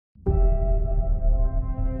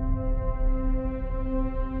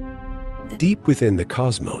Deep within the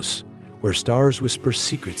cosmos, where stars whisper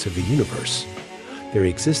secrets of the universe, there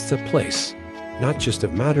exists a place, not just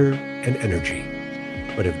of matter and energy,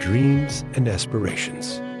 but of dreams and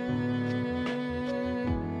aspirations.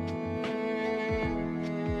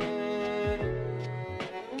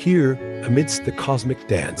 Here, amidst the cosmic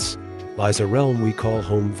dance, lies a realm we call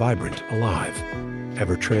home, vibrant, alive,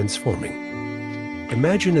 ever transforming.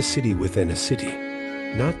 Imagine a city within a city,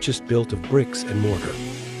 not just built of bricks and mortar,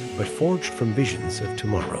 but forged from visions of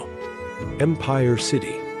tomorrow. Empire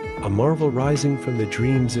City, a marvel rising from the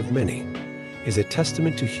dreams of many, is a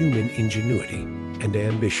testament to human ingenuity and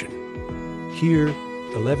ambition. Here,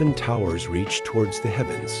 11 towers reach towards the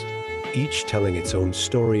heavens, each telling its own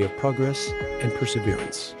story of progress and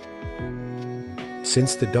perseverance.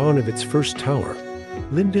 Since the dawn of its first tower,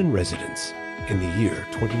 Linden Residence, in the year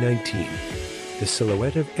 2019, the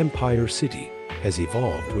silhouette of Empire City has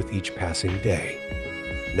evolved with each passing day.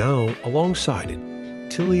 Now, alongside it,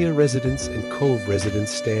 THEO Residence and Cove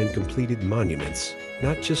Residence stand completed monuments,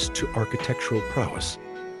 not just to architectural prowess,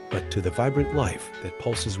 but to the vibrant life that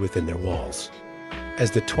pulses within their walls.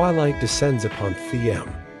 As the twilight descends upon THEO,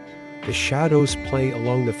 the shadows play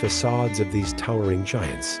along the facades of these towering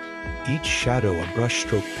giants, each shadow a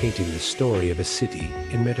brushstroke painting the story of a city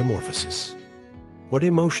in metamorphosis. What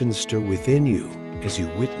emotions stir within you as you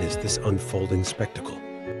witness this unfolding spectacle?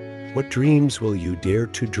 What dreams will you dare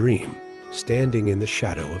to dream, standing in the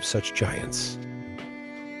shadow of such giants?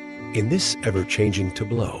 In this ever-changing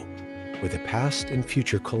tableau, where the past and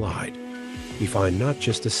future collide, we find not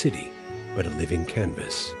just a city, but a living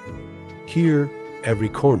canvas. Here, every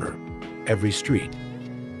corner, every street,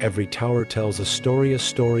 every tower tells a story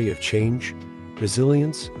of change,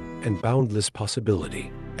 resilience, and boundless possibility.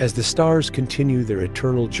 As the stars continue their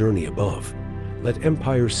eternal journey above, let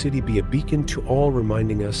Empire City be a beacon to all,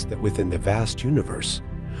 reminding us that within the vast universe,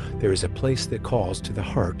 there is a place that calls to the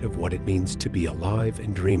heart of what it means to be alive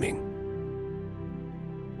and dreaming.